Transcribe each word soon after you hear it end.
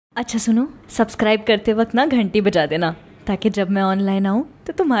अच्छा सुनो, सब्सक्राइब करते वक्त ना घंटी बजा देना ताकि जब मैं ऑनलाइन आऊँ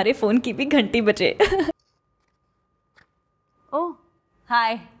तो तुम्हारे फ़ोन की भी घंटी बजे। ओह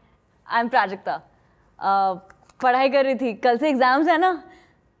हाय, आई एम प्राजक्ता। पढ़ाई कर रही थी, कल से एग्ज़ाम्स है ना,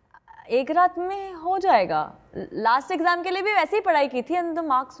 एक रात में हो जाएगा। लास्ट एग्ज़ाम के लिए भी वैसे ही पढ़ाई की थी एंड द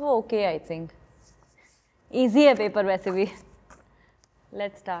मार्क्स वो ओके, आई थिंक ईजी है पेपर वैसे भी।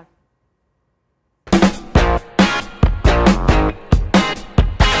 Let's start.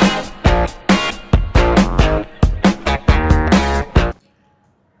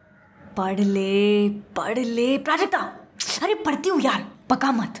 पढ़ ले प्राजक्ता। अरे पढ़ती हूँ यार,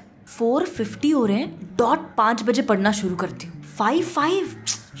 पका मत। 4:50 हो रहे हैं, डॉट 5 बजे पढ़ना शुरू करती हूँ।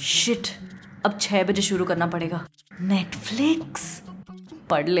 5 शिट, अब 6 बजे शुरू करना पड़ेगा। नेटफ्लिक्स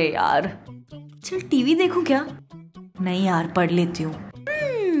पढ़ ले यार। चल टीवी देखूं क्या? नहीं यार, पढ़ लेती हूँ।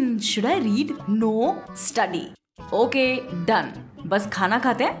 Should I read? No, study. Okay done. बस खाना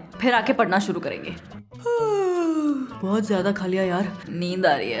खाते हैं फिर आके पढ़ना शुरू करेंगे। बहुत ज्यादा खा लिया यार, नींद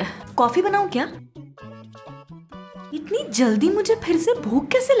आ रही है। कॉफी बनाऊं क्या? इतनी जल्दी मुझे फिर से भूख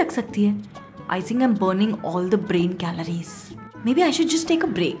कैसे लग सकती है? I think I am burning all the brain calories. May B I should just take a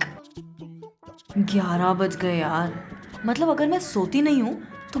break. 11 बज गए यार। मतलब अगर मैं सोती नहीं हूँ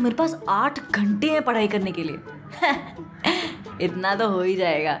तो मेरे पास 8 घंटे हैं पढ़ाई करने के लिए। इतना तो हो ही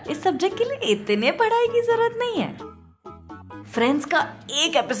जाएगा। इस सब्जेक्ट के लिए इतने पढ़ाई की जरूरत नहीं है। फ्रेंड्स का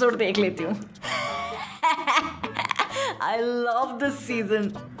एक एपिसोड देख लेती हूँ। I love this season.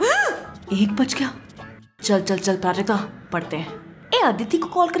 1 बज गया। चल प्राजक्ता, पढ़ते हैं। अदिति को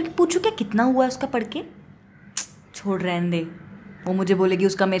कॉल करके पूछू क्या कितना हुआ है उसका पढ़ के। छोड़ रहने दे, वो मुझे बोलेगी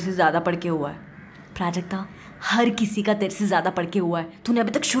उसका मेरे से ज्यादा पढ़ के हुआ है। प्राजक्ता, हर किसी का तेरे से ज्यादा पढ़ के हुआ है, तूने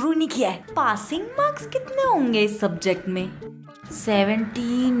अभी तक शुरू ही नहीं किया है। पासिंग मार्क्स कितने होंगे इस सब्जेक्ट में? 17,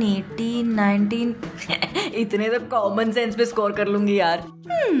 18, 19। इतने तो कॉमन सेंस पे स्कोर कर लूंगी यार।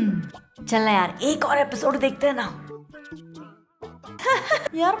 चल ना यार, एक और एपिसोड देखते हैं ना।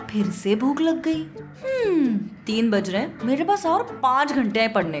 यार फिर से भूख लग गई। 3 बज रहे हैं, मेरे पास और 5 घंटे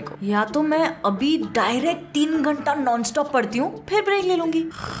हैं पढ़ने को। या तो मैं अभी डायरेक्ट 3 घंटा नॉनस्टॉप पढ़ती हूँ, फिर ब्रेक ले लूंगी।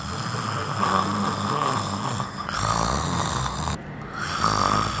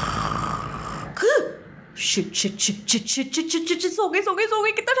 शिट, सो गई।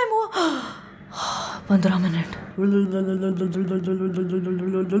 कितना टाइम हुआ? 15 मिनट।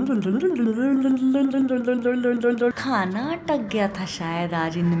 खाना अटक गया था शायद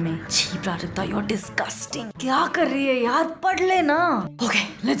आज इनमें। छी प्राजक्ता, यू आर डिस्गस्टिंग। क्या कर रही है यार, पढ़ लेना। Okay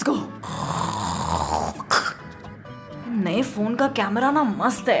let's go. नए फोन का कैमरा ना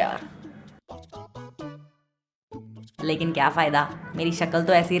मस्त है यार, लेकिन क्या फायदा, मेरी शक्ल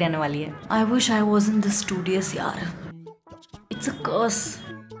तो ऐसी ही रहने वाली है। I wish I वॉज़न्ट this studious यार, इट्स अ कर्स।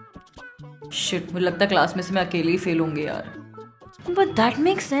 शिट, मुझे लगता है क्लास में से मैं अकेले ही फेल होंगे यार। बट दैट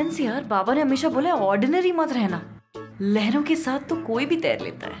मेक्स सेंस यार, बाबा ने हमेशा बोला ऑर्डिनरी मत रहना। लहरों के साथ तो कोई भी तैर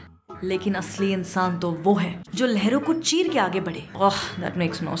लेता है, लेकिन असली इंसान तो वो है जो लहरों को चीर के आगे बढ़े। Oh that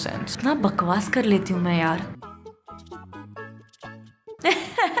makes no sense. इतना बकवास कर लेती हूँ मैं यार।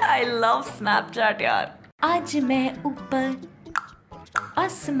 आई लव स्नैपचैट यार। आज मैं ऊपर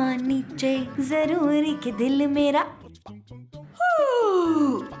आसमान नीचे, जरूरी के दिल मेरा।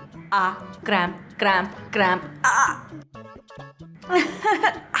 आ क्रैम्प आ।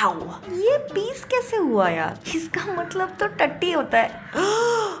 आओ, ये पीस कैसे हुआ यार? इसका मतलब तो टट्टी होता है।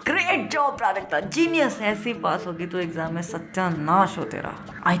 Great job Prajakta, genius. ऐसे ही पास होगी तो एग्जाम में सत्यानाश हो तेरा।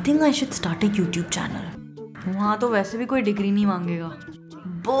 I think I should start a YouTube channel. वहाँ तो वैसे भी कोई डिग्री नहीं मांगेगा।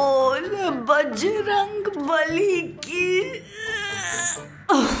 बोल बजरंग बली की।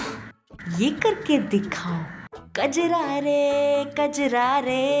 ये करके दिखाओ। कजरा रे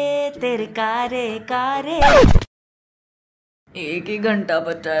तेरे कारे। 1 ही घंटा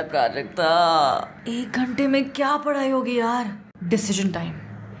बचा है प्राजक्ता। 1 घंटे में क्या पढ़ाई होगी यार? Decision time.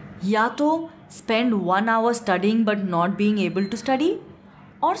 या तो spend 1 hour studying but not being able to study,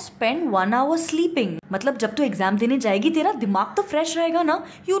 और स्पेंड 1 hour स्लीपिंग। मतलब जब तू एग्जाम देने जाएगी तेरा दिमाग तो फ्रेश रहेगा ना।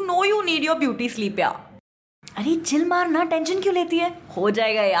 You know you need your beauty sleep यार। अरे चिल मारना, टेंशन क्यों लेती है? हो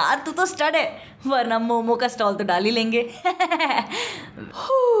जाएगा यार, तू तो स्टड है, वरना मोमो का स्टॉल तो डाल ही लेंगे।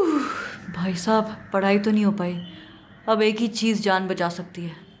 भाई साहब, पढ़ाई तो नहीं हो पाई। अब एक ही चीज जान बचा सकती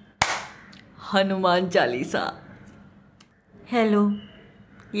है, हनुमान चालीसा। हेलो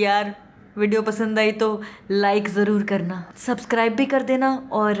यार, वीडियो पसंद आई तो लाइक ज़रूर करना, सब्सक्राइब भी कर देना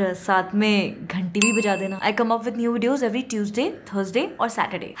और साथ में घंटी भी बजा देना। आई come up with new videos every Tuesday, Thursday और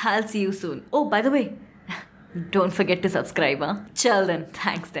Saturday. I will see you soon. Oh by the way, don't forget to subscribe. चल then,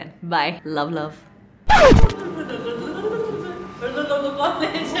 thanks then, bye, love.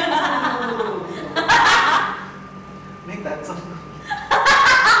 Make that song.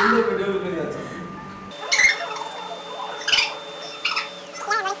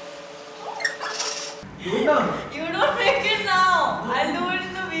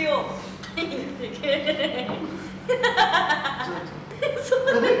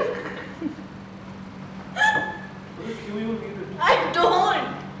 I don't.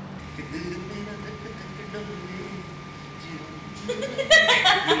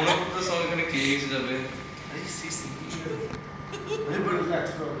 You want to put the song in a cage, Jabe? I see singing. Very good relax,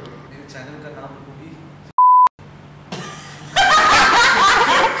 bro. मेरे channel का नाम रखूंगी